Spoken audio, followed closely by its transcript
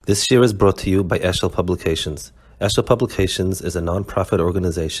This year is brought to you by Eshel Publications. Eshel Publications is a non-profit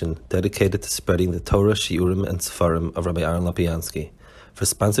organization dedicated to spreading the Torah, Shiurim, and Sefarim of Rabbi Aaron Lopiansky. For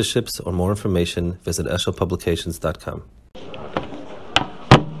sponsorships or more information, visit eshelpublications.com.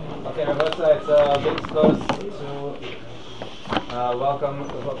 Okay, Rabbi, it's a big close to welcome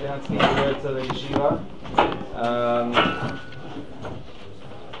Lopiansky here to the yeshiva.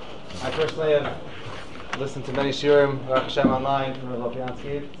 I personally have listened to many shiurim, Baruch Hashem, online from Rabbi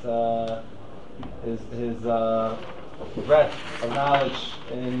Lopiansky. His breadth of knowledge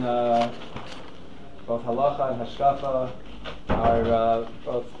in both halacha and hashkafa are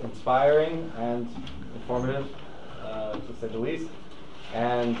both inspiring and informative, to say the least.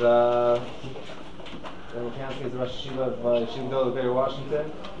 And Rabbi Lopiansky is the Rosh Yeshiva of Yeshiva Gdol of Greater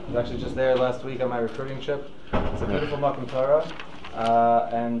Washington. I was actually just there last week on my recruiting trip. It's a beautiful Makom Torah,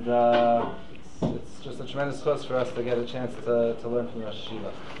 and it's just a tremendous chus for us to get a chance to learn from the Rosh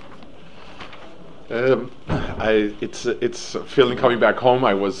Yeshiva. It's a feeling coming back home.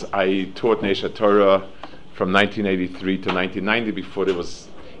 I taught Nesha Torah from 1983 to 1990 before there was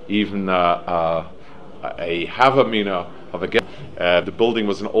even a Havamina of a get. The building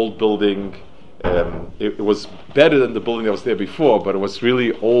was an old building. It was better than the building that was there before, but it was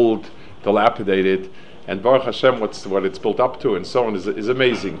really old, dilapidated. And Baruch Hashem, what it's built up to and so on is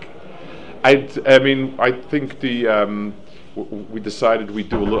amazing. I think we decided we'd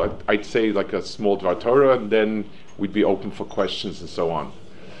do a little, I'd say like a small Dvar Torah, and then we'd be open for questions and so on.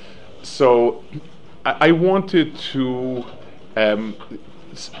 So I wanted to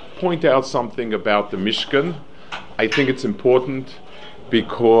point out something about the Mishkan. I think it's important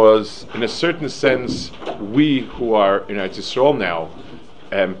because in a certain sense, we who are in Eretz Yisrael now,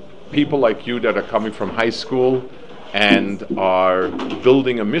 people like you that are coming from high school and are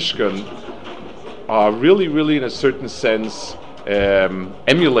building a Mishkan are really in a certain sense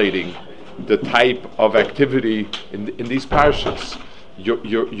emulating the type of activity in these parashas.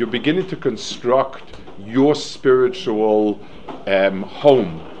 You're beginning to construct your spiritual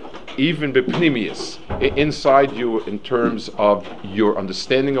home, even b'pnimius, inside you in terms of your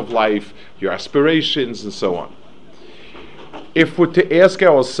understanding of life, your aspirations, and so on. If we're to ask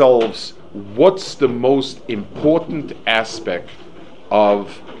ourselves, what's the most important aspect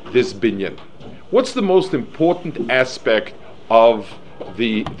of this binyan? What's the most important aspect of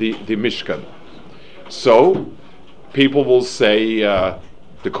the Mishkan? So, people will say the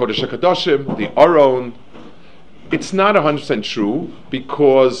Kodesh HaKadoshim, the Aron. It's not 100% true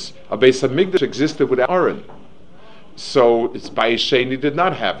because a Beis HaMikdash existed without Aron. So, it's Bayis Sheni did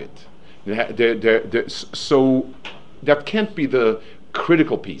not have it. So, that can't be the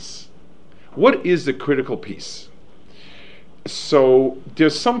critical piece. What is the critical piece? So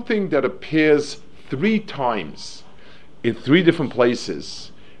there's something that appears 3 times in 3 different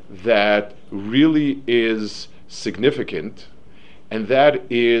places that really is significant, and that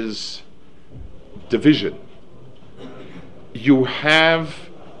is division. You have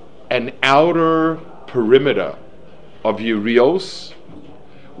an outer perimeter of Yerios,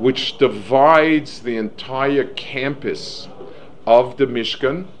 which divides the entire campus of the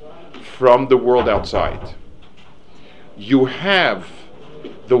Mishkan from the world outside. You have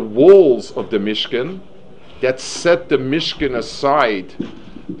the walls of the Mishkan that set the Mishkan aside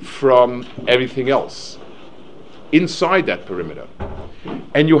from everything else inside that perimeter.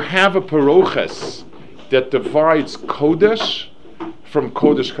 And you have a paroches that divides Kodesh from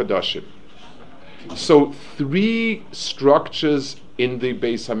Kodesh Kadashim. So 3 structures in the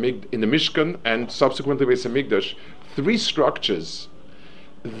Mishkan and subsequently Beis HaMikdash, 3 structures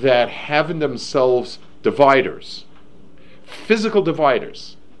that have in themselves dividers, physical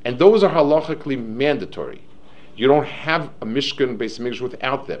dividers, and those are halachically mandatory. You don't have a Mishkan Beis HaMikdash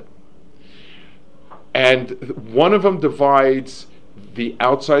without them. And one of them divides the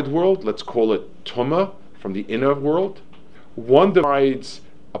outside world, let's call it Tumah, from the inner world. One divides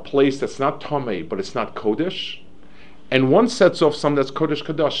a place that's not Tameh, but it's not Kodesh. And one sets off some that's Kodesh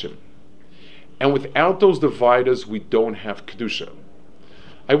Kadashim. And without those dividers, we don't have Kedusha.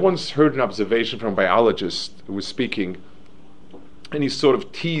 I once heard an observation from a biologist who was speaking, and he sort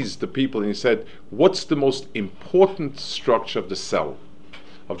of teased the people, and he said, what's the most important structure of the cell,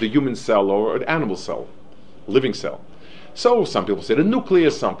 of the human cell or an animal cell, living cell? So some people say the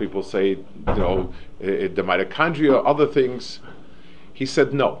nucleus, some people say, the mitochondria, other things. He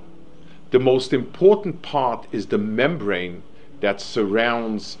said, no. The most important part is the membrane that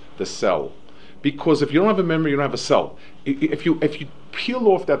surrounds the cell. Because if you don't have a membrane, you don't have a cell. If you peel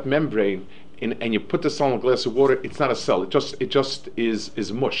off that membrane and you put the cell in a glass of water, it's not a cell. It just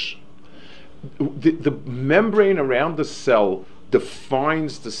is mush. The membrane around the cell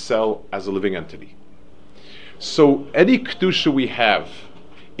defines the cell as a living entity. So any kedusha we have,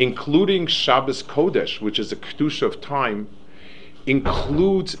 including Shabbos Kodesh, which is a kedusha of time,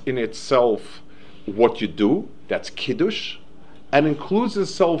 includes in itself what you do, that's kiddush, and includes in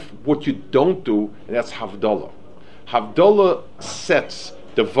itself what you don't do, and that's havdalah. Havdalah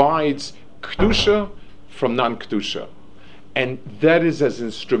divides kedusha from non-kedusha, and that is as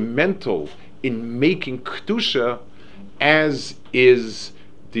instrumental in making kedusha as is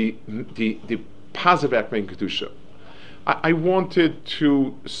the positive act making kedusha. I wanted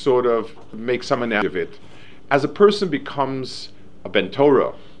to sort of make some analogy of it. As a person becomes a ben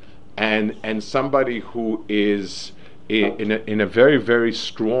Torah, and somebody who is in a very, very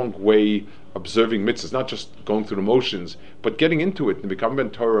strong way observing mitzvahs, not just going through the motions, but getting into it and becoming ben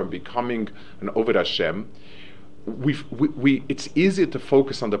Torah and becoming an Oved Hashem, it's easier to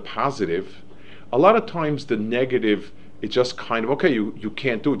focus on the positive. A lot of times the negative is just kind of, okay, you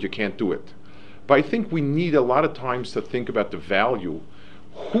can't do it. But I think we need a lot of times to think about the value.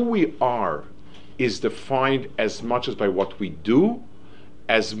 Who we are is defined as much as by what we do,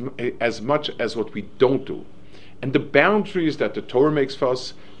 as much as what we don't do. And the boundaries that the Torah makes for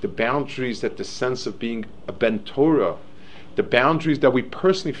us, the boundaries that the sense of being a ben Torah, the boundaries that we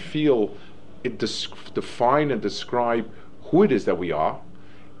personally feel define and describe who it is that we are,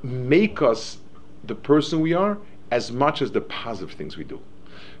 make us the person we are as much as the positive things we do.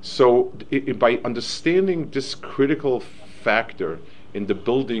 So by understanding this critical factor in the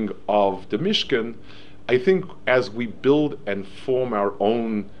building of the Mishkan, I think as we build and form our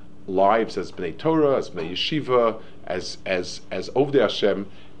own lives as Bnei Torah, as Bnei Yeshiva, as Ovdei Hashem,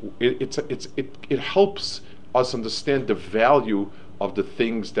 it helps us understand the value of the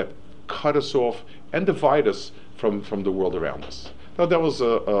things that cut us off and divide us from the world around us. Now that was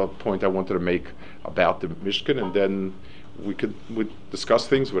a point I wanted to make about the Mishkan, and then we discuss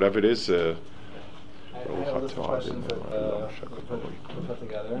things, whatever it is. I have a list of questions that we put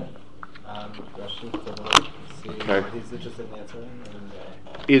together. Okay. He's interested in answering.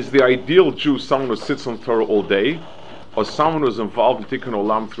 Is the ideal Jew someone who sits on Torah all day, or someone who's involved in Tikkun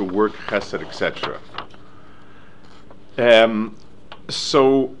Olam through work, chesed, etc.?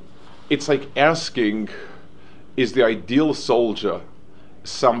 So it's like asking, is the ideal soldier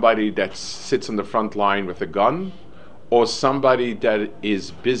somebody that sits on the front line with a gun, or somebody that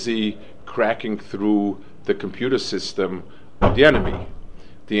is busy cracking through the computer system of the enemy?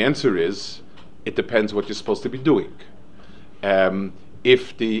 The answer is, it depends what you're supposed to be doing.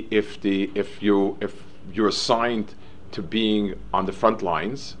 If you're assigned to being on the front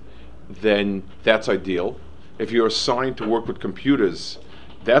lines, then that's ideal. If you're assigned to work with computers,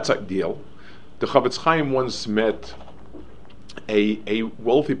 that's ideal. The Chavetz Chaim once met a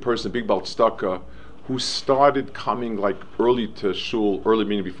wealthy person, big Baal Tzedakah, who started coming like early to shul, early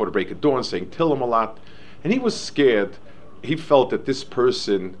meaning before the break of dawn, saying Tillim a lot, and he was scared. He felt that this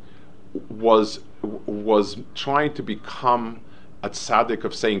person was trying to become a tzaddik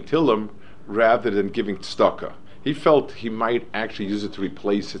of saying Tillim rather than giving tzedakah. He felt he might actually use it to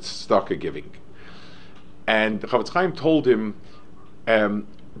replace its tzedakah giving. And Chavetz Chaim told him,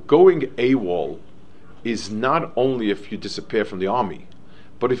 going AWOL is not only if you disappear from the army,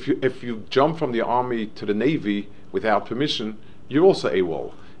 but if you jump from the army to the navy without permission, you're also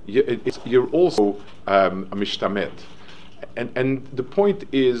AWOL. You're also a mishtamet. And the point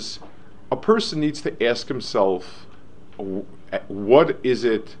is, a person needs to ask himself, what is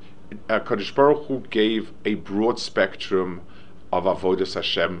it? Kadosh Baruch Hu gave a broad spectrum of avodas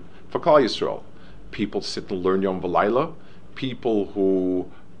Hashem for Klal Yisrael. People sit and learn Yom V'Laila. People who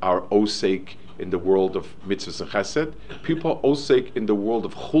are osek in the world of mitzvahs and chesed. People are osek in the world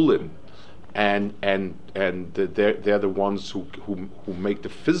of chulin, and they're the ones who make the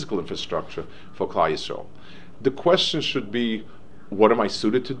physical infrastructure for Klal Yisrael. The question should be, what am I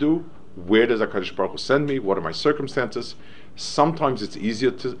suited to do? Where does HaKadosh Baruch Hu send me? What are my circumstances? Sometimes it's easier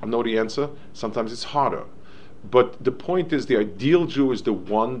to know the answer. Sometimes it's harder. But the point is, the ideal Jew is the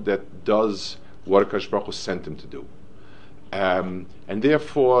one that does what HaKadosh Baruch Hu sent him to do. And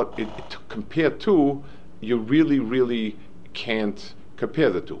therefore, compared to, you really, really can't compare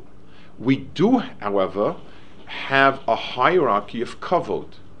the two. We do, however, have a hierarchy of kavod.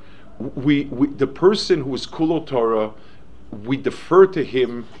 The person who is Kulo Torah, we defer to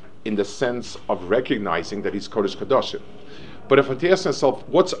him in the sense of recognizing that he's Kodesh Kadoshim. But if I ask myself,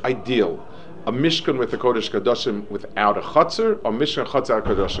 what's ideal? A Mishkan with a Kodesh Kadoshim without a Chatzar, or Mishkan Chatzar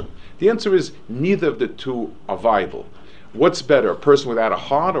Kadoshim? The answer is, neither of the two are viable. What's better, a person without a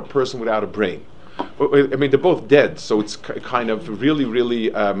heart or a person without a brain? I mean, they're both dead, so it's kind of really,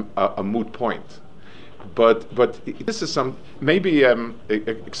 really a moot point. but this is some maybe.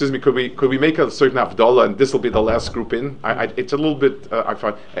 Excuse me. Could we make a certain Avdallah, and this will be the last group in? It's a little bit. I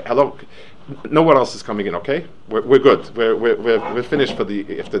find. Hello. No one else is coming in. Okay, we're good. We're finished for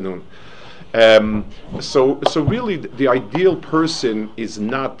the afternoon. So really, the ideal person is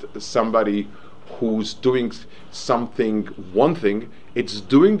not somebody who's doing one thing. It's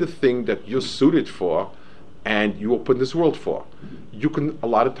doing the thing that you're suited for, and you open this world for. You can a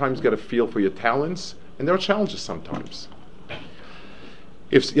lot of times get a feel for your talents, and there are challenges sometimes.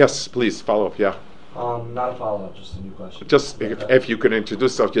 Yes, please follow up. Yeah. Not a follow-up, just a new question. Just if you could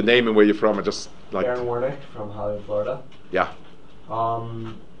introduce yourself, your name and where you're from, and just like. Aaron Warnick from Hollywood, Florida. Yeah.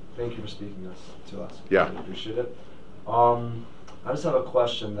 Thank you for speaking to us. Yeah. I appreciate it. I just have a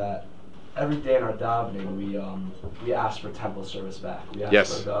question that every day in our davening we ask for temple service back. We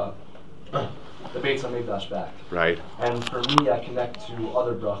ask for the Beit HaMikdash back. Right. And for me, I connect to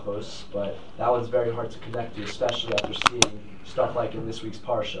other brachos, but that one's very hard to connect to, especially after seeing stuff like in this week's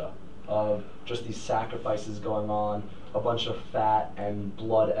Parsha, of just these sacrifices going on, a bunch of fat and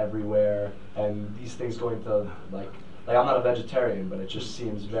blood everywhere, and these things going to, like I'm not a vegetarian, but it just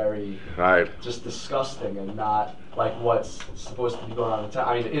seems very just disgusting and not like what's supposed to be going on in the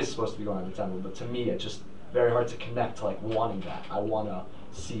temple. I mean, it is supposed to be going on in the temple, but to me, it's just very hard to connect to like wanting that. I want to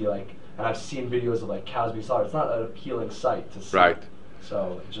see and I've seen videos of like cows being slaughtered. It's not an appealing sight to see. Right.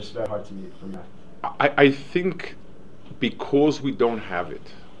 So it's just very hard to me for me. I think because we don't have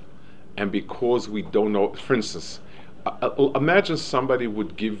it, and because we don't know, for instance, imagine somebody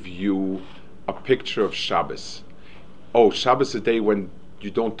would give you a picture of Shabbos. Oh, Shabbos is a day when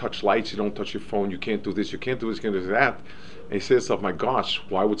you don't touch lights, you don't touch your phone, you can't do this, you can't do this, you can't do that. And you say to yourself, my gosh,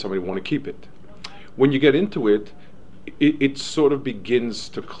 why would somebody want to keep it? When you get into it, it sort of begins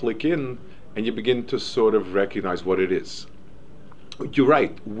to click in, and you begin to sort of recognize what it is. You're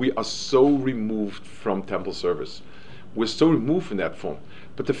right, we are so removed from temple service. We're so removed from that form.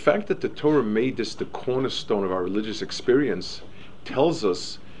 But the fact that the Torah made this the cornerstone of our religious experience tells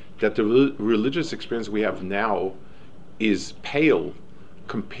us that the religious experience we have now is pale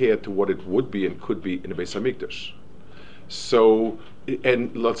compared to what it would be and could be in the Beis HaMikdash. So,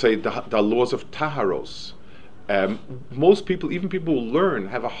 and let's say the laws of Taharos, most people, even people who learn,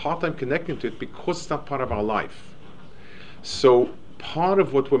 have a hard time connecting to it because it's not part of our life. So part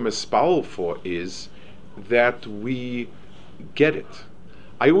of what we're mispal for is that we get it.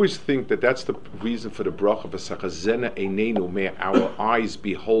 I always think that that's the reason for the bracha of V'sachazena einenu, may our eyes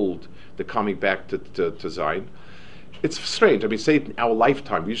behold the coming back to Zion. It's strange. I mean, say it in our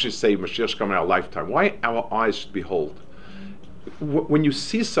lifetime. We usually say Mashiach come in our lifetime. Why our eyes should behold? When you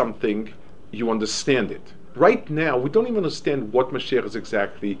see something, you understand it. Right now, we don't even understand what Mashiach is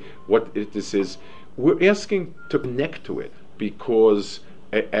exactly, this is. We're asking to connect to it because,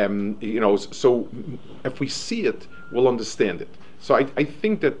 so if we see it, we'll understand it. So I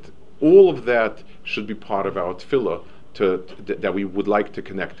think that all of that should be part of our tefillah, that we would like to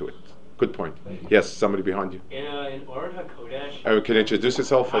connect to it. Good point. Yes, somebody behind you. In Orad HaKodesh... can you introduce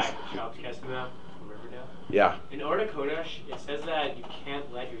yourself? Hi, Shalom Kesema from Riverdale. Yeah. In Orad HaKodesh, it says that you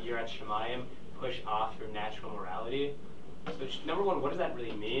can't let your Yirat Shamayim push off your natural morality. So, number one, what does that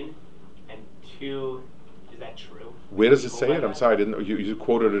really mean? And two, is that true? Where does it say it? I'm sorry, I didn't know. You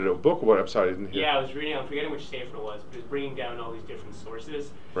quoted it in a book or what? I'm sorry, I didn't hear. Yeah, I was reading, I'm forgetting which sefer it was, but it was bringing down all these different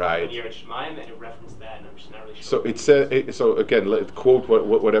sources. Right. On Yirat Shamayim, and it referenced that, and I'm just not really sure. So it said, so again, quote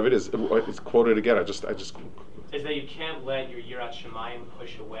whatever it is. It's quoted again. I just. It says that you can't let your Yirat Shamayim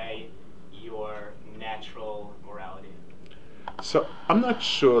push away your natural morality. So I'm not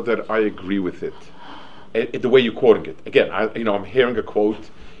sure that I agree with it, the way you're quoting it. Again, I'm hearing a quote,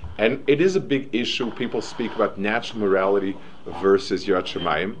 and it is a big issue. People speak about natural morality versus Yirat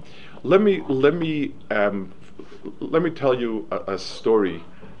Shamayim. Let me tell you a story,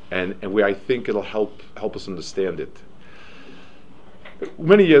 and where I think it'll help us understand it.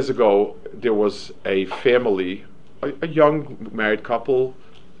 Many years ago, there was a family, a young married couple.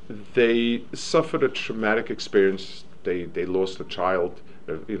 They suffered a traumatic experience. They lost a child,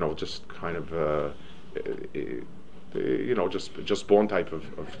 just kind of, just born type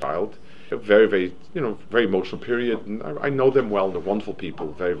of child. A very, very, very emotional period. And I know them well. They're wonderful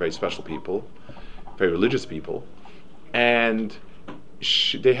people, very, very special people, very religious people. And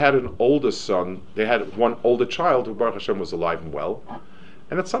they had an older son. They had one older child who, Baruch Hashem, was alive and well.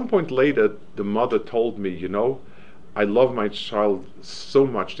 And at some point later, the mother told me, I love my child so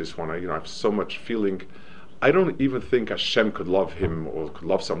much, this one. I have so much feeling. I don't even think Hashem could love him or could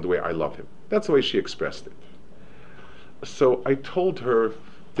love someone the way I love him. That's the way she expressed it. So I told her,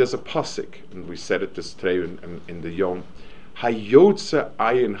 there's a pasuk, and we said it this today in the Yom, Hayotze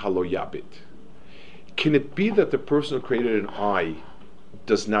ayin halo yabit. can it be that the person who created an eye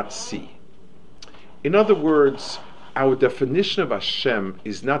does not see? In other words, our definition of Hashem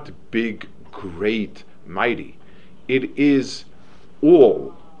is not big, great, mighty. It is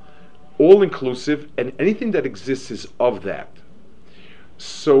all inclusive, and anything that exists is of that.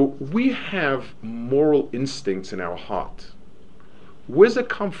 So we have moral instincts in our heart. Where does it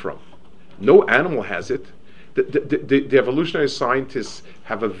come from? No animal has it. The evolutionary scientists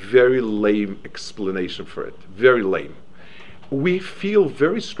have a very lame explanation for it. Very lame. We feel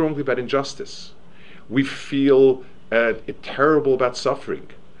very strongly about injustice. We feel terrible about suffering.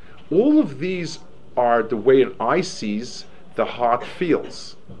 All of these are the way an eye sees, the heart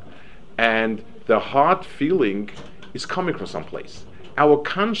feels. And the heart feeling is coming from someplace. Our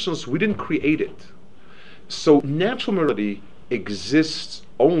conscience, we didn't create it. So natural morality exists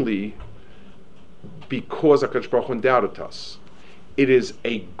only because HaKadosh Baruch Hu endowed us. It is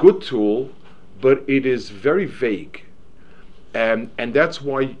a good tool, but it is very vague. And that's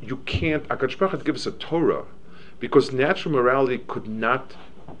why you can't, HaKadosh Baruch Hu give us a Torah, because natural morality could not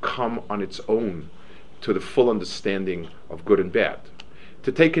come on its own to the full understanding of good and bad.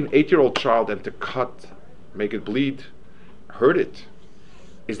 To take an 8-year-old child and to cut, make it bleed, hurt it,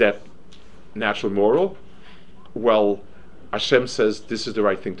 is that natural moral? Well, Hashem says this is the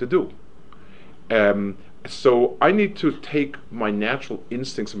right thing to do. So I need to take my natural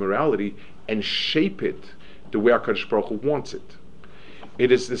instincts of morality and shape it the way HaKadosh Baruch Hu wants it.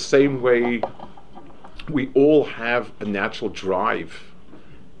 It is the same way we all have a natural drive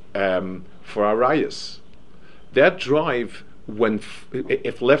for our rayas. That drive,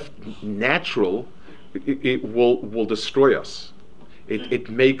 if left natural, it will destroy us. It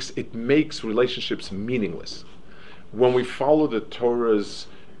makes relationships meaningless. When we follow the Torah's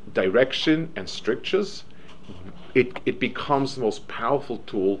direction and strictures, it becomes the most powerful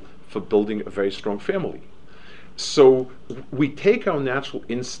tool for building a very strong family. So we take our natural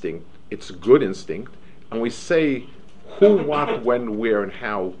instinct, it's a good instinct, and we say who, what, when, where, and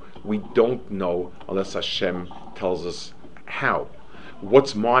how. We don't know unless Hashem tells us how.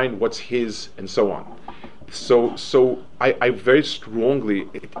 What's mine, what's his, and so on. So I very strongly,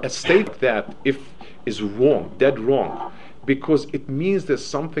 a state that if is wrong, dead wrong, because it means there's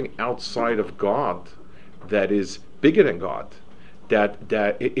something outside of God that is bigger than God.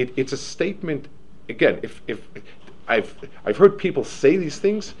 It's a statement. Again, if I've heard people say these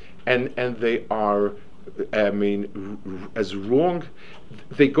things and they are, as wrong.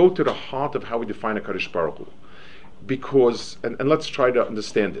 They go to the heart of how we define a Kadosh Baruch Hu. Because, and let's try to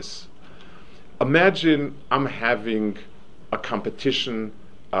understand this. Imagine I'm having a competition,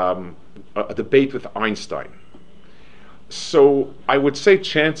 a debate with Einstein. So I would say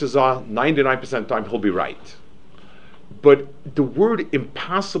chances are 99% of the time he'll be right. But the word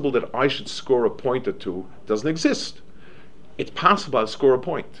impossible that I should score a point or two doesn't exist. It's possible I'll score a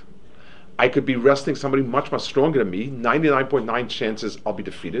point. I could be wrestling somebody much, much stronger than me. 99.9 chances I'll be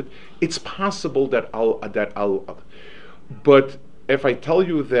defeated. It's possible that I'll. But if I tell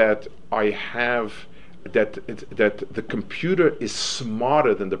you that I have that the computer is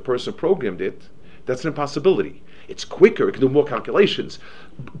smarter than the person who programmed it, that's an impossibility. It's quicker. It can do more calculations.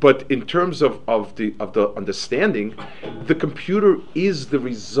 But in terms of the understanding, the computer is the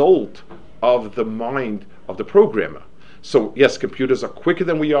result of the mind of the programmer. So yes, computers are quicker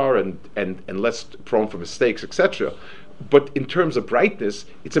than we are and less prone for mistakes, etc. But in terms of brightness,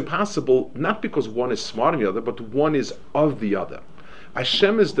 it's impossible, not because one is smarter than the other, but one is of the other.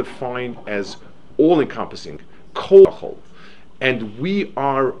 Hashem is defined as all-encompassing, kol, and we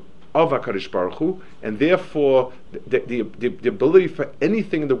are of HaKadosh Baruch Hu, and therefore the ability for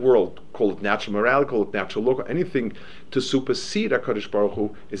anything in the world, call it natural morality, call it natural law, anything to supersede HaKadosh Baruch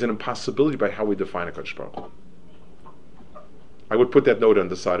Hu is an impossibility by how we define HaKadosh Baruch Hu. I would put that note on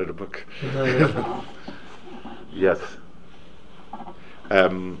the side of the book. Yes.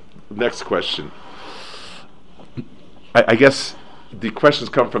 Next question. I guess the questions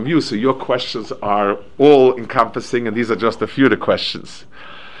come from you, so your questions are all encompassing, and these are just a few of the questions.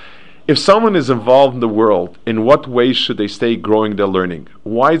 If someone is involved in the world, in what ways should they stay growing their learning?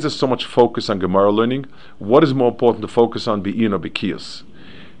 Why is there so much focus on Gemara learning? What is more important to focus on, Be'in or Be'kiyos?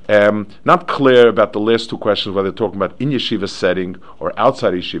 Not clear about the last two questions, whether they're talking about in yeshiva setting or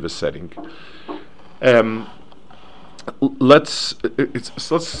outside yeshiva setting. Let's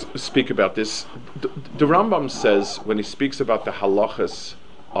speak about this. The Rambam says, when he speaks about the halachas,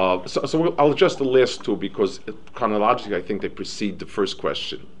 I'll adjust the last two because chronologically I think they precede the first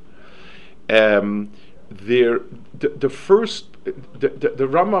question. The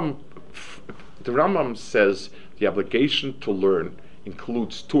Rambam says the obligation to learn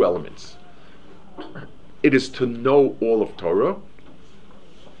includes two elements. it is to know all of Torah.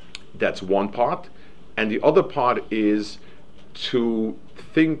 That's one part. And the other part is to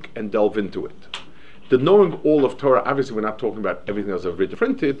think and delve into it. The knowing all of Torah, obviously we're not talking about everything that's written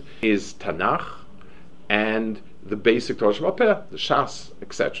printed, is Tanakh and the basic Torah Sheba'al Peh, the Shas,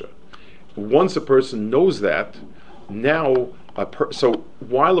 etc. Once a person knows that, now, so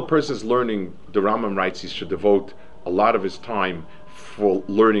while a person is learning, the Rambam writes he should devote a lot of his time for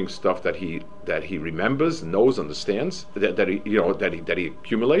learning stuff that he remembers, knows, understands, that he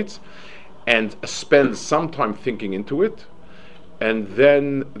accumulates, and spends some time thinking into it, and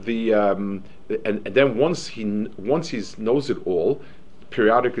then and then once he knows it all,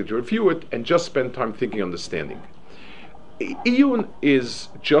 periodically to review it and just spend time thinking, understanding. Iyun is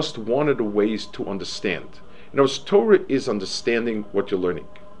just one of the ways to understand. Torah is understanding what you're learning.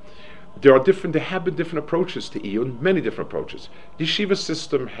 There have been different approaches to Iyun, many different approaches. The yeshiva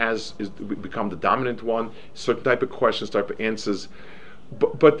system has become the dominant one, certain type of questions, type of answers,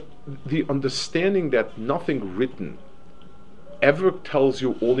 but the understanding that nothing written ever tells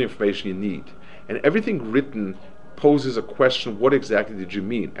you all the information you need, and everything written poses a question: what exactly did you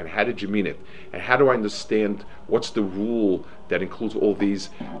mean, and how did you mean it, and how do I understand what's the rule that includes all these?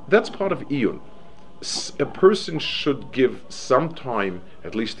 That's part of Iyun. A person should give some time,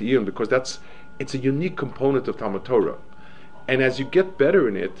 at least to Iyun, because it's a unique component of Talmud Torah. And as you get better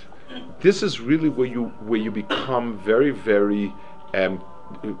in it, this is really where you become very, very,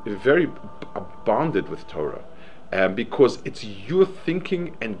 very bonded with Torah, because it's your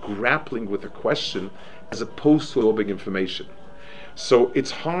thinking and grappling with a question as opposed to absorbing information. So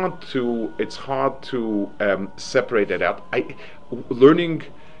it's hard to separate that out. Learning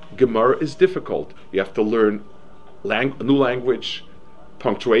Gemara is difficult. You have to learn a new language,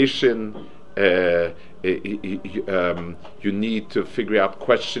 punctuation. You need to figure out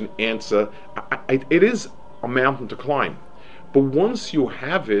question, answer. It is a mountain to climb, but once you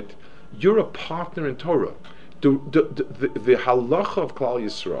have it, you're a partner in Torah. The halacha of Klal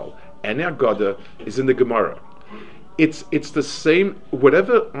Yisrael and Agada is in the Gemara. It's the same.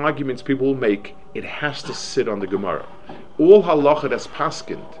 Whatever arguments people will make, it has to sit on the Gemara. All halacha that's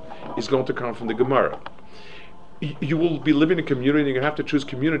paskind is going to come from the Gemara. You will be living in a community, and you have to choose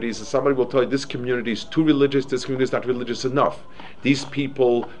communities, and somebody will tell you this community is too religious, this community is not religious enough. These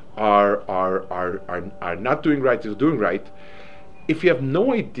people are not doing right, they're doing right. If you have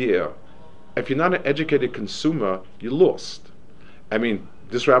no idea, if you're not an educated consumer, you're lost. I mean,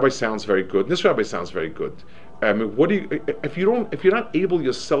 this rabbi sounds very good, this rabbi sounds very good. I mean, if you're not able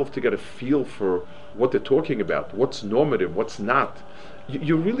yourself to get a feel for what they're talking about, what's normative, what's not,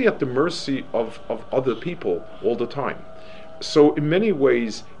 you're really at the mercy of other people all the time. So in many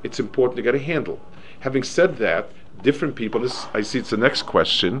ways, it's important to get a handle. Having said that, different people, I see it's the next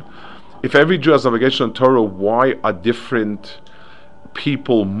question, if every Jew has an obligation on Torah, why are different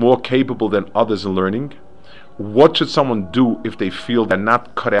people more capable than others in learning? What should someone do if they feel they're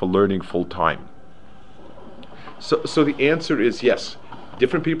not cut out for learning full time? So the answer is yes.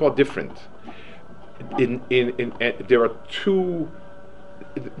 Different people are different. There are two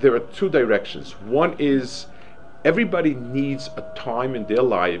directions. One is everybody needs a time in their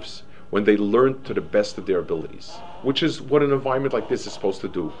lives when they learn to the best of their abilities, which is what an environment like this is supposed to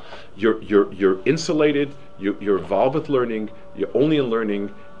do. You're insulated. You're involved with learning. You're only in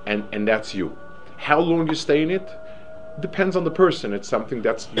learning, and that's you. How long you stay in it depends on the person. It's something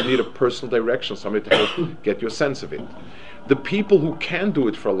you need a personal direction, somebody to help get your sense of it. The people who can do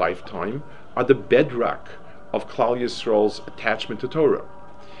it for a lifetime are the bedrock of Klal Yisrael's attachment to Torah.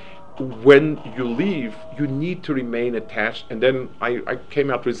 When you leave, you need to remain attached. And then I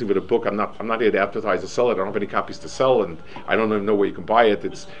came out recently with a book. I'm not here to advertise or sell it. I don't have any copies to sell, and I don't even know where you can buy it.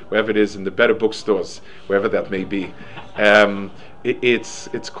 It's wherever it is in the better bookstores, wherever that may be.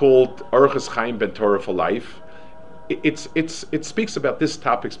 It's called Orchos Chaim Ben Torah for Life. It speaks about this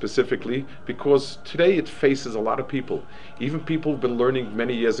topic specifically because today it faces a lot of people, even people who've been learning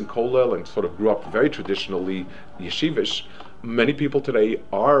many years in Kollel and sort of grew up very traditionally yeshivish. Many people today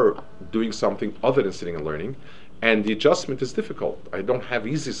are doing something other than sitting and learning, and the adjustment is difficult. I don't have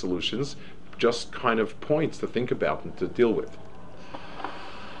easy solutions, just kind of points to think about and to deal with.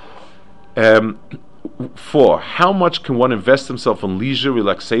 4. How much can one invest himself in leisure,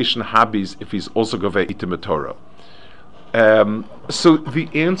 relaxation, hobbies if he's also gavei itim Torah? So the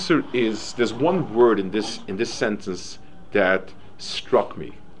answer is, there's one word in this sentence that struck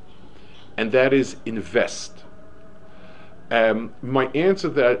me, and that is invest. My answer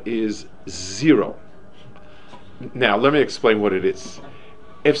to that is 0. Now, let me explain what it is.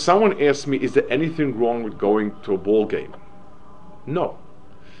 If someone asks me, is there anything wrong with going to a ball game? No.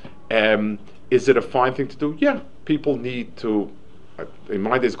 Is it a fine thing to do? Yeah, people need to. In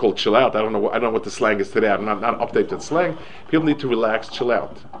my days, it's called chill out. I don't know what the slang is today. I'm not updated slang. People need to relax, chill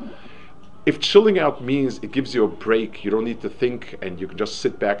out. If chilling out means it gives you a break, you don't need to think, and you can just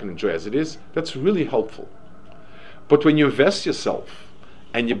sit back and enjoy as it is, that's really helpful. But when you invest yourself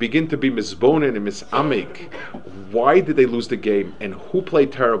and you begin to be misbonen and misamik, why did they lose the game, and who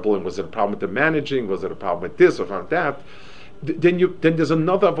played terrible, and was it a problem with the managing, was it a problem with this or with that? Then there's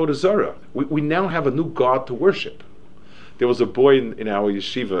another avodah zarah. We now have a new God to worship. There was a boy in our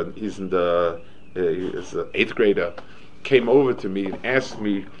yeshiva. He's in he's an 8th grader. Came over to me and asked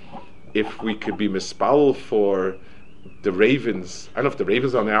me if we could be mispal for the Ravens. I don't know if the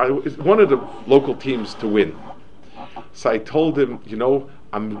Ravens are now. It's one of the local teams to win. So I told him,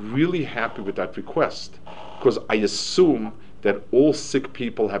 I'm really happy with that request, because I assume that all sick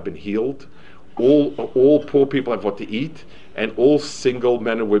people have been healed, all poor people have what to eat, and all single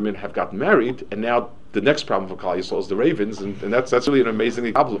men and women have gotten married, and now the next problem for Klal Yisrael is the Ravens, and that's really an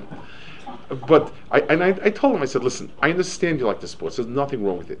amazing problem. But I told him, I said, listen, I understand you like the sports, there's nothing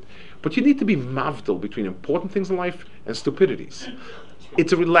wrong with it, but you need to be mavdil between important things in life and stupidities.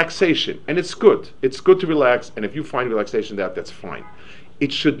 It's a relaxation, and it's good. It's good to relax, and if you find relaxation that's fine.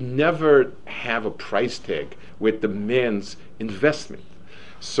 It should never have a price tag where it demands investment.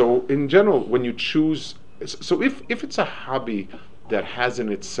 So in general, when you choose, so if it's a hobby that has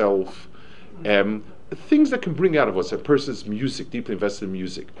in itself things that can bring out of us, a person's music, deeply invested in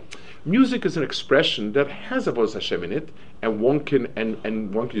music. Music is an expression that has avodas Hashem in it, and one can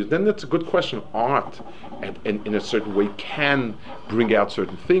use. Then that's a good question. Art, and in a certain way, can bring out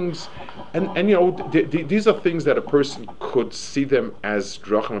certain things, and these are things that a person could see them as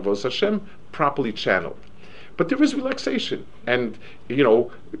drachim avodas Hashem properly channeled. But there is relaxation, and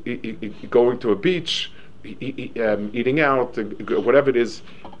going to a beach, eating out, whatever it is.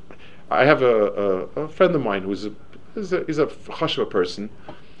 I have a friend of mine who's a chashuva person.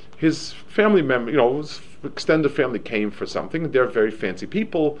 His family member, his extended family came for something. They're very fancy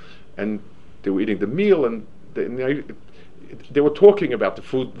people, and they were eating the meal, and they were talking about the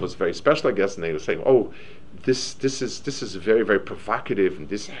food was very special, I guess, and they were saying, "Oh, this is very, very provocative, and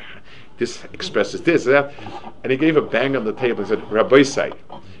this expresses this, that," and he gave a bang on the table and said, "Rabbi say,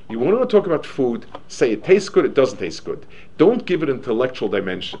 you want to talk about food, say it tastes good, it doesn't taste good. Don't give it an intellectual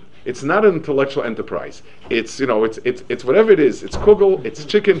dimension. It's not an intellectual enterprise. It's it's whatever it is. It's kugel, it's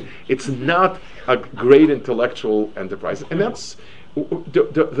chicken. It's not a great intellectual enterprise." And that's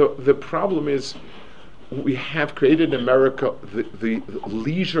the problem is we have created in America the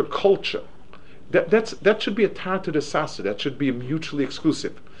leisure culture. That should be a tar to the sasa. That should be mutually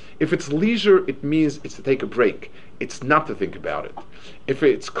exclusive. If it's leisure, it means it's to take a break. It's not to think about it. If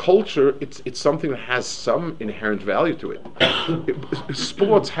it's culture, it's something that has some inherent value to it.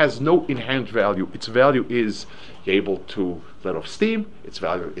 Sports has no inherent value. Its value is you're able to let off steam. Its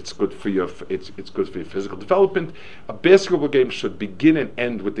value, it's good for your physical development. A basketball game should begin and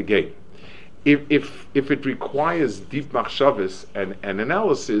end with the game. If it requires deep machshavas and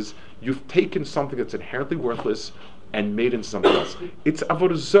analysis, you've taken something that's inherently worthless and made into something else. It's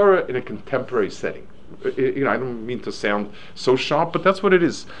avodah zarah in a contemporary setting. I don't mean to sound so sharp, but that's what it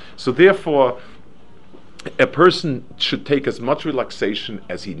is. So therefore, a person should take as much relaxation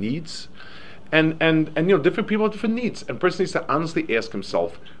as he needs, and different people have different needs. And a person needs to honestly ask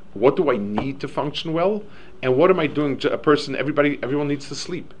himself, what do I need to function well, and what am I doing? Everyone needs to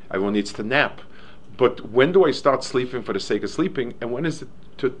sleep. Everyone needs to nap. But when do I start sleeping for the sake of sleeping, and when is it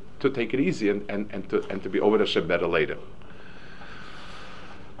to take it easy and to be over the Hashem better later?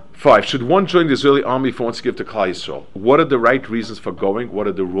 5. Should one join the Israeli army if one wants to give to Klal Yisrael? What are the right reasons for going? What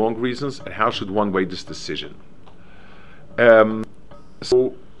are the wrong reasons? And how should one weigh this decision?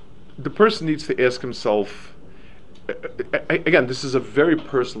 So the person needs to ask himself, again, this is a very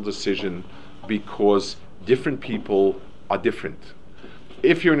personal decision because different people are different.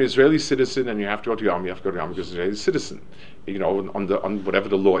 If you're an Israeli citizen and you have to go to the army, you have to go to the army because you're an Israeli citizen. On whatever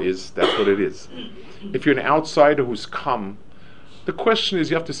the law is, that's what it is. If you're an outsider who's come, the question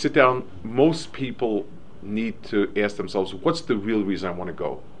is, you have to sit down. Most people need to ask themselves, what's the real reason I want to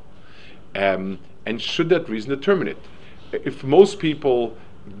go? And should that reason determine it? If most people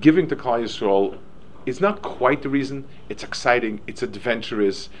giving to Klal Yisrael is not quite the reason, it's exciting, it's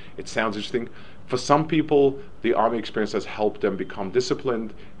adventurous, it sounds interesting. For some people, the army experience has helped them become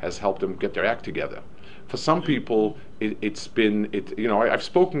disciplined, has helped them get their act together. For some people, I've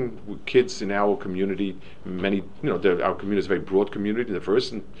spoken with kids in our community. Our community is a very broad community,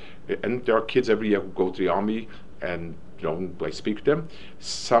 diverse, and there are kids every year who go to the army and I speak to them.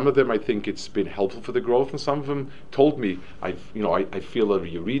 Some of them I think it's been helpful for the growth, and some of them told me I feel a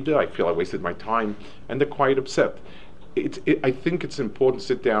Yerida, I feel I wasted my time, and they're quite upset. I think it's important to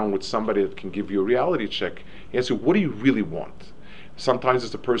sit down with somebody that can give you a reality check and ask you, what do you really want? Sometimes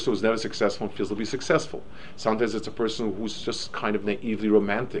it's a person who's never successful and feels they'll be successful. Sometimes it's a person who's just kind of naively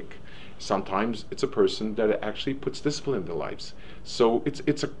romantic. Sometimes it's a person that actually puts discipline in their lives. So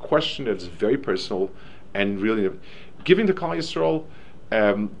it's a question that's very personal, and really giving to Klal Yisrael,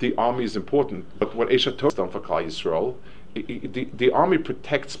 the army is important. But what Aish has done for Klal Yisrael, the army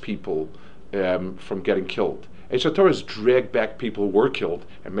protects people from getting killed. Aish has dragged back people who were killed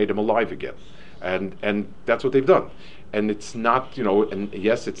and made them alive again, and that's what they've done. And it's not, and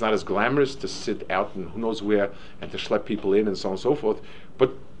yes, it's not as glamorous to sit out and who knows where and to schlep people in and so on and so forth.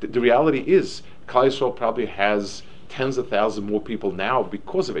 But the reality is, Klal Yisrael probably has tens of thousands more people now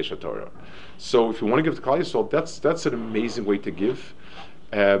because of Aish Torah. So if you want to give to Klal Yisrael, that's an amazing way to give.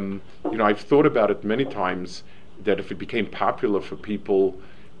 I've thought about it many times that if it became popular for people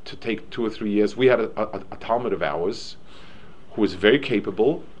to take 2 or 3 years, we had a Talmud of ours who was very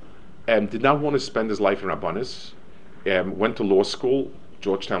capable and did not want to spend his life in Rabbanis. Went to law school,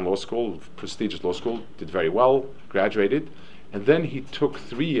 Georgetown Law School, prestigious law school, did very well, graduated, and then he took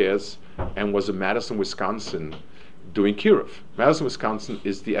 3 years and was in Madison, Wisconsin, doing kiruv. Madison, Wisconsin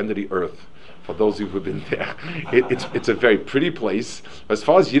is the end of the earth. For those of you who've been there, it's a very pretty place. As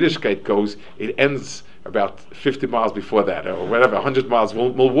far as Yiddishkeit goes, it ends about 50 miles before that, or whatever, 100 miles.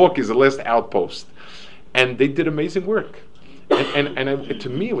 Milwaukee is the last outpost, and they did amazing work. And to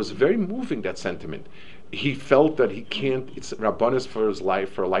me, it was very moving, that sentiment. He felt that he can't, it's Rabbanis for his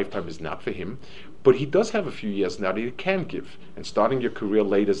life, for a lifetime, is not for him, but he does have a few years now that he can give. And starting your career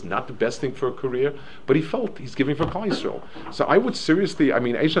late is not the best thing for a career, but he felt he's giving for Klal Yisrael. So I would seriously,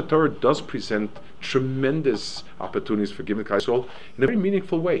 Aish Torah does present tremendous opportunities for giving to Klal Yisrael in a very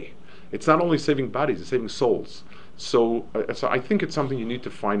meaningful way. It's not only saving bodies, it's saving souls. So I think it's something you need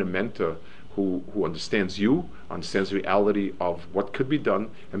to find a mentor who understands you, understands the reality of what could be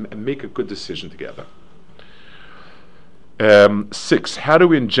done, and make a good decision together. 6. How do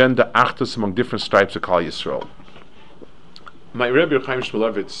we engender achdus among different stripes of Klal Yisrael? My Rebbe Chaim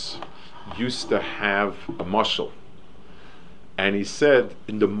Shmulevitz used to have a mashal, and he said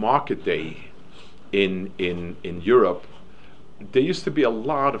in the market day in Europe, there used to be a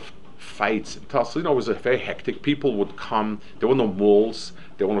lot of fights and tussles. It was very hectic. People would come. There were no malls.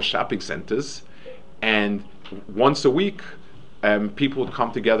 There were no shopping centers, and once a week, people would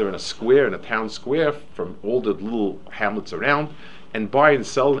come together in a square, in a town square, from all the little hamlets around, and buy and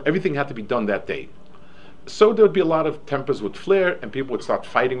sell. Everything had to be done that day. So there would be a lot of tempers would flare, and people would start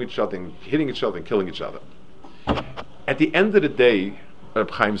fighting with each other, and hitting each other, and killing each other. At the end of the day,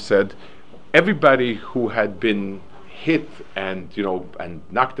 Reb Chaim said, everybody who had been hit and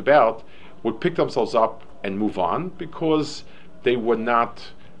knocked about would pick themselves up and move on, because they weren't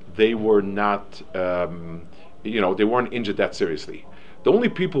injured that seriously. The only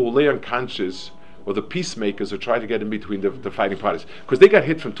people who lay unconscious were the peacemakers who tried to get in between the fighting parties, because they got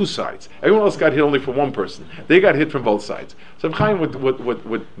hit from 2 sides. Everyone else got hit only from one person. They got hit from both sides. So Chaim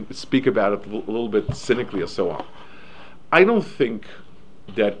would speak about it a little bit cynically or so on. I don't think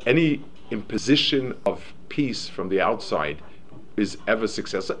that any imposition of peace from the outside is ever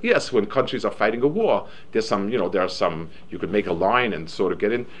successful. Yes, when countries are fighting a war, there are some, you could make a line and sort of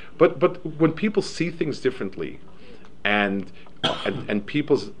get in. But when people see things differently, and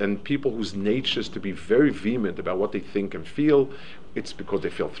people whose nature is to be very vehement about what they think and feel, it's because they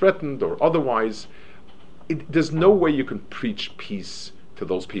feel threatened or otherwise. There's no way you can preach peace to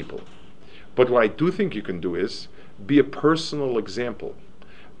those people. But what I do think you can do is be a personal example,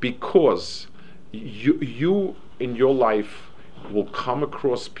 because you in your life will come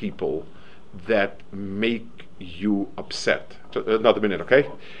across people that make you upset. Another minute, okay?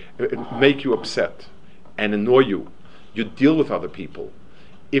 Make you upset and annoy you. You deal with other people.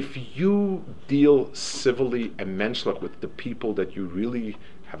 If you deal civilly and menschlich with the people that you really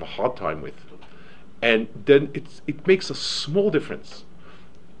have a hard time with, and then it makes a small difference.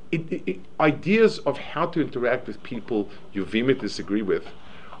 Ideas of how to interact with people you vehemently disagree with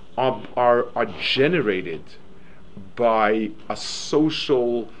are generated by a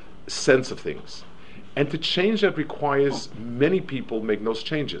social sense of things. And to change that requires many people make those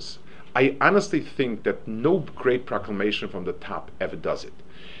changes. I honestly think that no great proclamation from the top ever does it.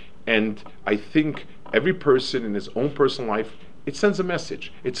 And I think every person in his own personal life, it sends a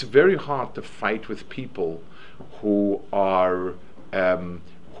message. It's very hard to fight with people who are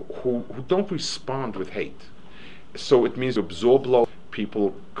who don't respond with hate. So it means you absorb blow,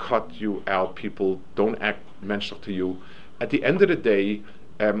 people cut you out, people don't act menschlich to you. At the end of the day,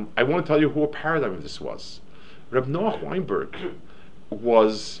 I want to tell you who a paradigm of this was. Reb Noach Weinberg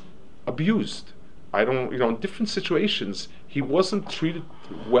was abused. In different situations, he wasn't treated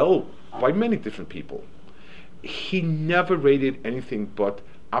well by many different people. He never rated anything but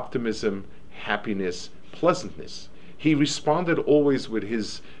optimism, happiness, pleasantness. He responded always with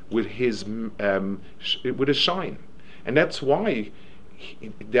his shine, and that's why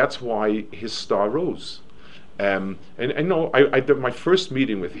his star rose. And I know my first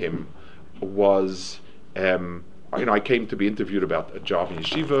meeting with him was. I came to be interviewed about a job in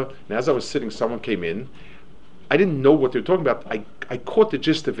yeshiva, and as I was sitting, someone came in. I didn't know what they were talking about. I caught the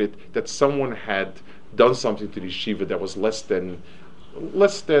gist of it, that someone had done something to the yeshiva that was less than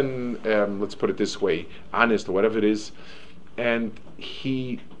let's put it this way, honest or whatever it is, and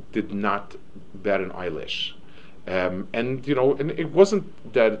he did not bat an eyelash. And it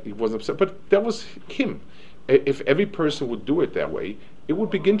wasn't that he wasn't upset, but that was him. If every person would do it that way, it would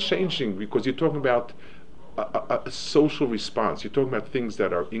begin changing, because you're talking about a social response. You're talking about things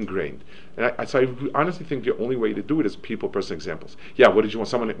that are ingrained, and I honestly think the only way to do it is person examples. Yeah, what did you want?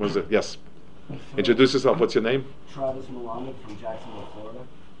 Someone was yes. Introduce yourself. What's your name? Travis Malamed from Jacksonville, Florida.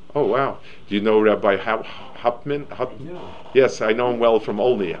 Oh wow! Do you know Rabbi Hupman? I do. Yes, I know him well from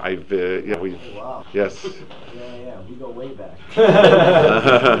Olney. I've Oh, wow. Yes. Yeah, we go way back.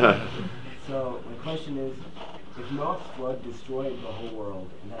 So my question is, if Noah's flood destroyed the whole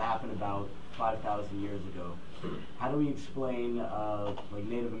world, and that happened about 5,000 years ago, how do we explain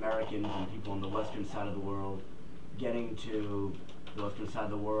Native Americans and people on the western side of the world getting to the western side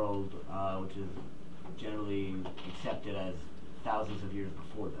of the world, which is generally accepted as thousands of years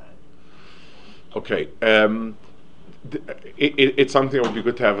before that? Okay. It's something that would be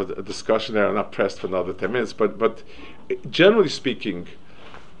good to have a discussion there. I'm not pressed for another 10 minutes, but generally speaking,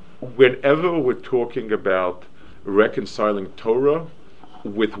 whenever we're talking about reconciling Torah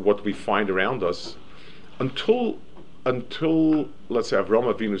with what we find around us, until let's say Avraham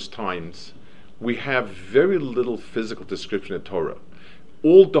Avinu's times, we have very little physical description in Torah.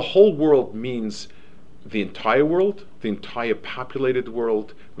 The whole world means the entire world, the entire populated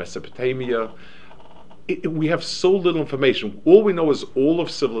world, Mesopotamia. We have so little information. All we know is all of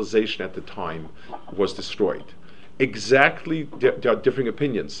civilization at the time was destroyed. Exactly, there are differing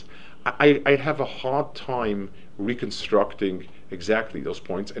opinions. I have a hard time reconstructing exactly those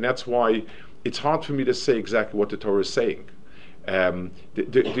points, and that's why it's hard for me to say exactly what the Torah is saying. When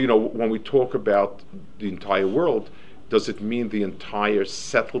we talk about the entire world, does it mean the entire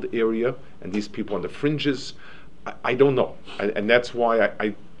settled area and these people on the fringes? I don't know, and that's why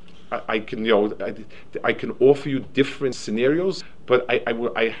I can offer you different scenarios, but I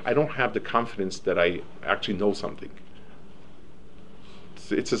don't have the confidence that I actually know something.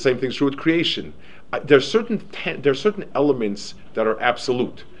 It's the same thing true with creation. There are certain elements that are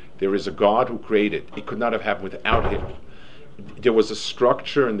absolute. There is a God who created. It could not have happened without Him. There was a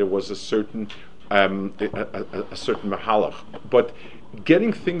structure and there was a certain mahalach. But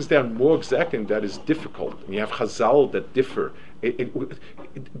getting things down more exactly than that is difficult. And you have Chazal that differ.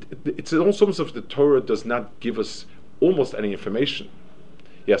 It's almost as if the Torah does not give us almost any information.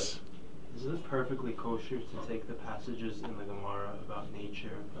 Yes? Is it perfectly kosher to take the passages in the Gemara about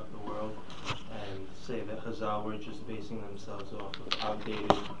nature of the world and say that Chazal were just basing themselves off of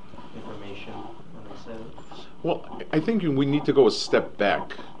outdated information when they said it? Well, I think we need to go a step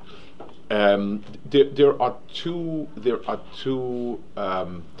back. There are two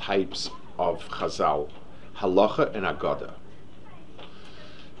types of Chazal, halacha and agada.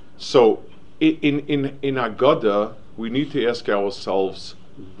 So in agada, we need to ask ourselves,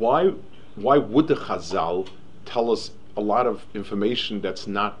 why would the Chazal tell us a lot of information that's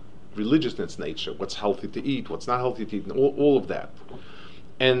not religious in its nature? What's healthy to eat, what's not healthy to eat, and all of that.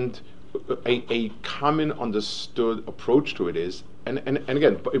 And a common understood approach to it is, and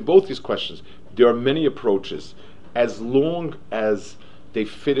again, in both these questions, there are many approaches. As long as they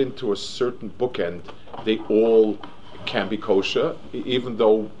fit into a certain bookend, they all can be kosher, even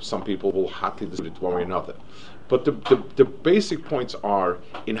though some people will hotly dispute it one way or another. But the basic points are,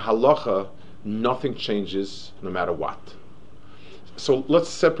 in halacha, nothing changes no matter what. So let's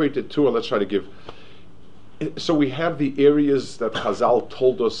separate the two, and let's try to give. So we have the areas that Chazal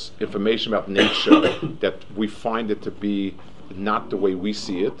told us information about nature that we find it to be not the way we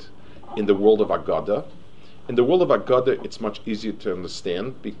see it in the world of Agada. In the world of Agada, it's much easier to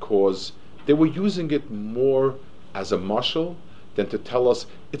understand because they were using it more as a mashal than to tell us.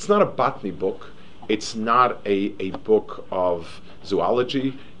 It's not a botany book. It's not a book of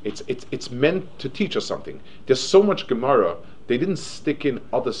zoology. It's meant to teach us something. There's so much Gemara They didn't stick in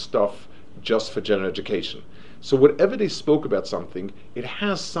other stuff just for general education. So whatever they spoke about something, it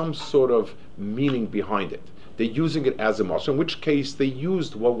has some sort of meaning behind it. They're using it as a mashal, in which case they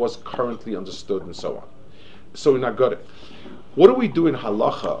used what was currently understood and so on. So in Agada, what do we do in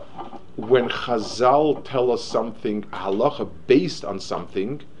halacha when Chazal tell us something, halacha based on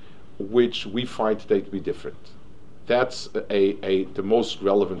something which we find today to be different? That's the most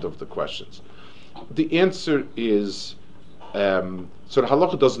relevant of the questions. The answer is, so the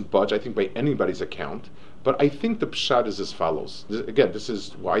halacha doesn't budge, I think, by anybody's account, but I think the pshat is as follows. Again, this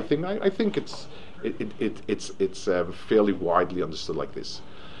is why I think it's fairly widely understood like this.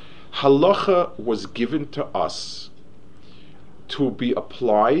 Halacha was given to us to be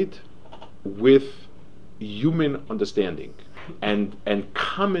applied with human understanding and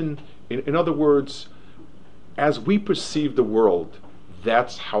common. In other words, as we perceive the world,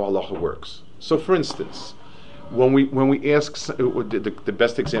 that's how halacha works. So, for instance, when we ask, the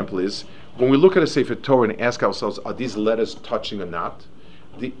best example is when we look at a Sefer Torah and ask ourselves, are these letters touching or not?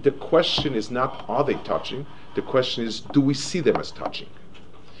 The question is not, are they touching? The question is, do we see them as touching?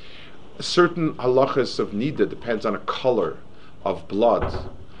 Certain halachas of nida depends on a color of blood.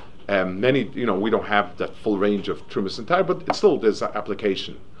 Many, we don't have that full range of trumas and tire, but still there's an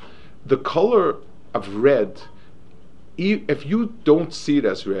application. The color of red, if you don't see it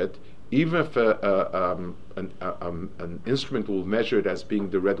as red, even if an instrument will measure it as being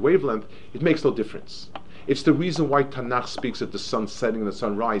the red wavelength, it makes no difference. It's the reason why Tanakh speaks of the sun setting and the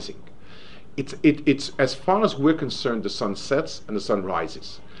sun rising. It's as far as we're concerned, the sun sets and the sun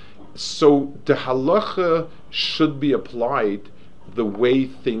rises. So the halacha should be applied the way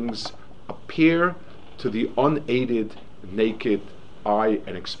things appear to the unaided, naked eye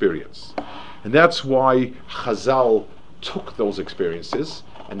and experience. And that's why Chazal took those experiences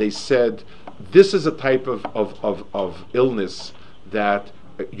and they said, this is a type of illness that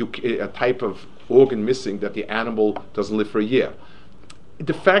a type of organ missing that the animal doesn't live for a year.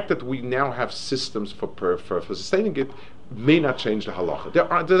 The fact that we now have systems for sustaining it may not change the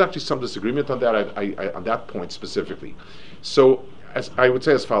halacha. There's actually some disagreement on that, on that point specifically. So, as I would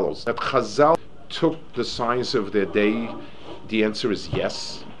say as follows, that Chazal took the science of their day, the answer is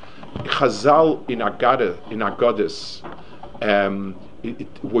yes. Chazal in Agadas,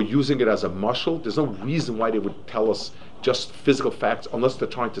 we're using it as a mashal. There's no reason why they would tell us just physical facts unless they're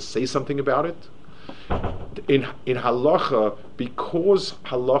trying to say something about it. In halacha, because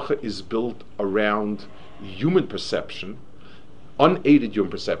halacha is built around human perception, unaided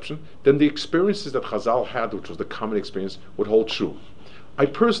human perception, then the experiences that Chazal had, which was the common experience, would hold true. I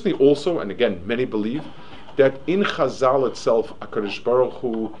personally also, and again, many believe, that in Chazal itself, HaKadosh Baruch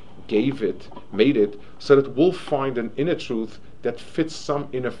Hu made it, so that we'll find an inner truth that fits some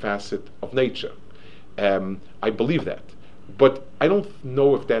inner facet of nature. I believe that. But I don't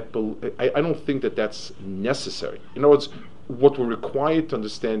know if that, I don't think that that's necessary. In other words, what we're required to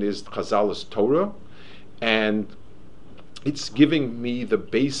understand is Chazal is Torah, and it's giving me the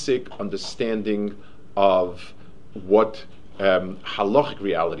basic understanding of what halachic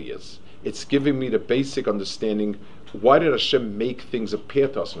reality is. It's giving me the basic understanding, why did Hashem make things appear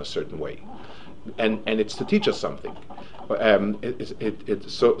to us in a certain way? And it's to teach us something.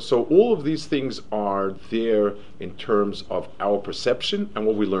 So all of these things are there in terms of our perception and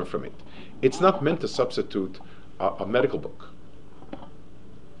what we learn from it. It's not meant to substitute a medical book.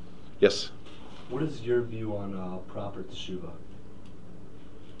 Yes? What is your view on proper teshuvah?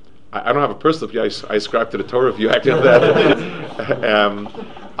 I don't have a personal view. I ascribe to the Torah view actually on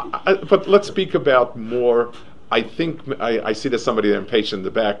that. But let's speak about more. I think I see there's somebody there impatient in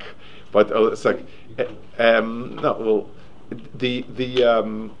the back, but it's like no. Well,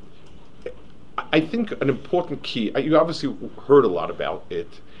 I think an important key. You obviously heard a lot about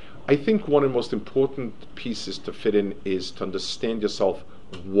it. I think one of the most important pieces to fit in is to understand yourself,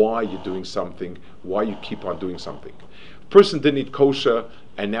 why you're doing something, why you keep on doing something. Person didn't eat kosher,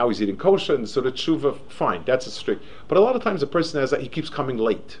 and now he's eating kosher, and so the tshuva, fine, that's a strict. But a lot of times a person has that, he keeps coming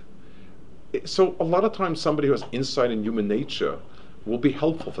late. So a lot of times somebody who has insight in human nature will be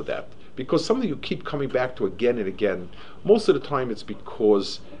helpful for that. Because something you keep coming back to again and again, most of the time it's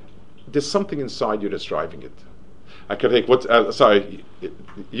because there's something inside you that's driving it. I can take, sorry,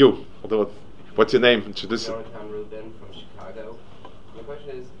 you, although, what's your name? Introduce it. Jonathan Rubin from Chicago. My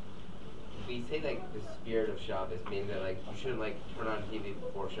question is, we say like the spirit of Shabbos, meaning that like you shouldn't like turn on TV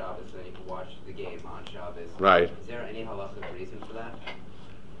before Shabbos and then you can watch the game on Shabbos. Right. Is there any halachic reason for that?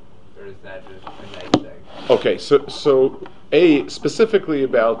 Or is that just a nice thing? Okay, so specifically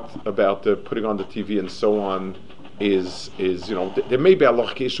about the putting on the TV and so on, is there may be a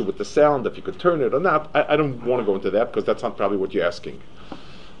halachic issue with the sound if you could turn it or not. I don't want to go into that because that's not probably what you're asking.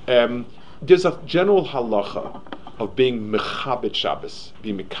 There's a general halacha of being mechabed Shabbos,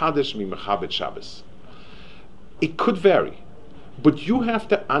 being mekadesh, being mechabed Shabbos. It could vary, but you have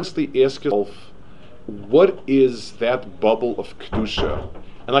to honestly ask yourself, what is that bubble of kedusha?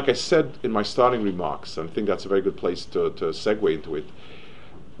 And like I said in my starting remarks, and I think that's a very good place to segue into it.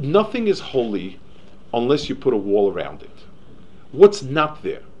 Nothing is holy unless you put a wall around it. What's not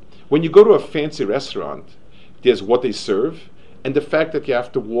there? When you go to a fancy restaurant, there's what they serve, and the fact that you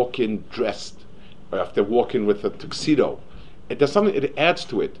have to walk in dressed, or you have to walk in with a tuxedo. There's something, it adds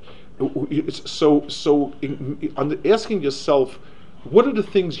to it. Asking yourself, what are the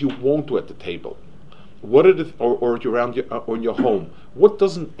things you won't do at the table? What are the or around or in your home? What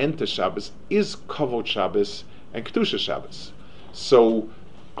doesn't enter Shabbos is kavod Shabbos and kedusha Shabbos. So,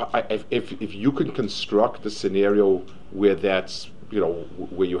 if you can construct a scenario where that's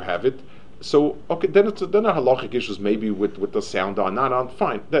where you have it, so okay, then a halachic issues maybe with the sound on, not on.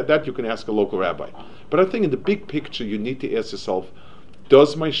 Fine, that you can ask a local rabbi. But I think in the big picture, you need to ask yourself,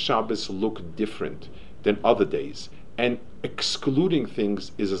 does my Shabbos look different than other days? And excluding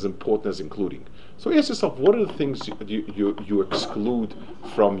things is as important as including. So ask yourself, what are the things you exclude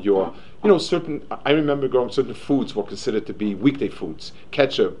from your, certain, I remember certain foods were considered to be weekday foods,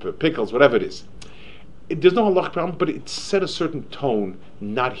 ketchup, pickles, whatever it is. There's no halachic problem, but it set a certain tone,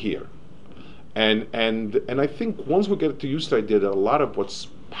 not here. And I think once we get used to the idea that a lot of what's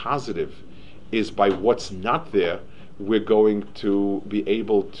positive is by what's not there, we're going to be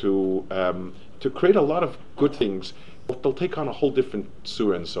able to create a lot of good things. They'll take on a whole different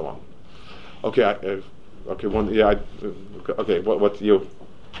surah and so on. Okay, What you?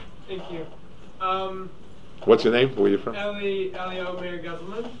 Thank you. What's your name? Where are you from? Elio Meir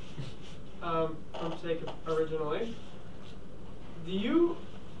Gesselman, from Sake originally. Do you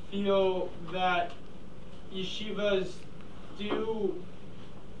feel that yeshivas do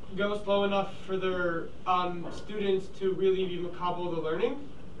go slow enough for their students to really be makabel the learning?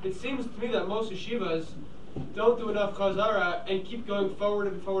 It seems to me that most yeshivas don't do enough chazara and keep going forward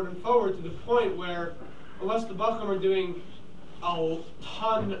and forward and forward to the point where, unless the bacham are doing a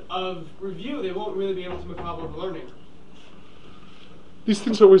ton of review, they won't really be able to makabel the learning. These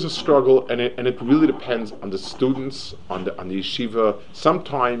things are always a struggle, and it really depends on the students, on the yeshiva.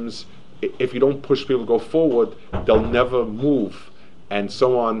 Sometimes, if you don't push people to go forward, they'll never move, and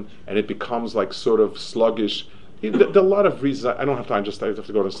so on, and it becomes like sort of sluggish. There are a lot of reasons. I don't have time. I have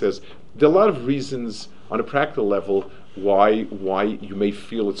to go downstairs. There are a lot of reasons on a practical level why you may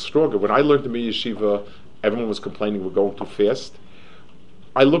feel it's stronger. When I learned the yeshiva, everyone was complaining we're going too fast.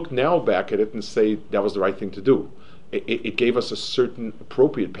 I look now back at it and say that was the right thing to do. It gave us a certain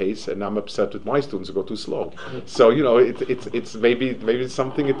appropriate pace, and I'm upset with my students who go too slow. So it's maybe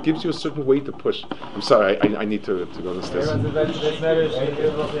something. It gives you a certain way to push. I'm sorry, I need to go downstairs.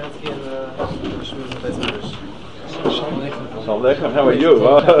 Shalom Aleichem, how are you?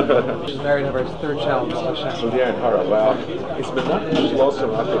 She's married, have her third child. So yeah, in Hara. Wow. It's Menachem. She's also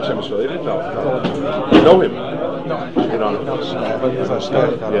not Shemesh related? No. You know him? No. You know him? No.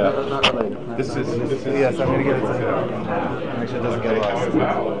 Yeah. Not related. This is yes, I'm going to get it to him. Make sure it doesn't get lost.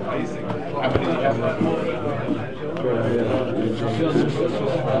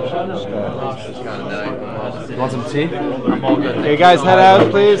 You want some tea? I'm all good. Okay, guys, head out,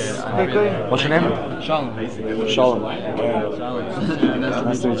 please. Quickly. What's your name? Shalom. Shalom.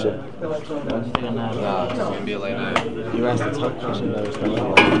 Nice to meet you. It's gonna be a late night. You asked a tough question very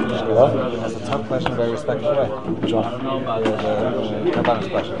respectful. What? You asked a tough question very respectful way. Which one? The bonus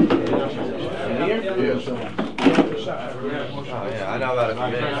question. Oh yeah, I know about it.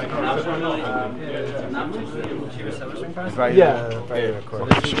 It's right here. Right here, of course.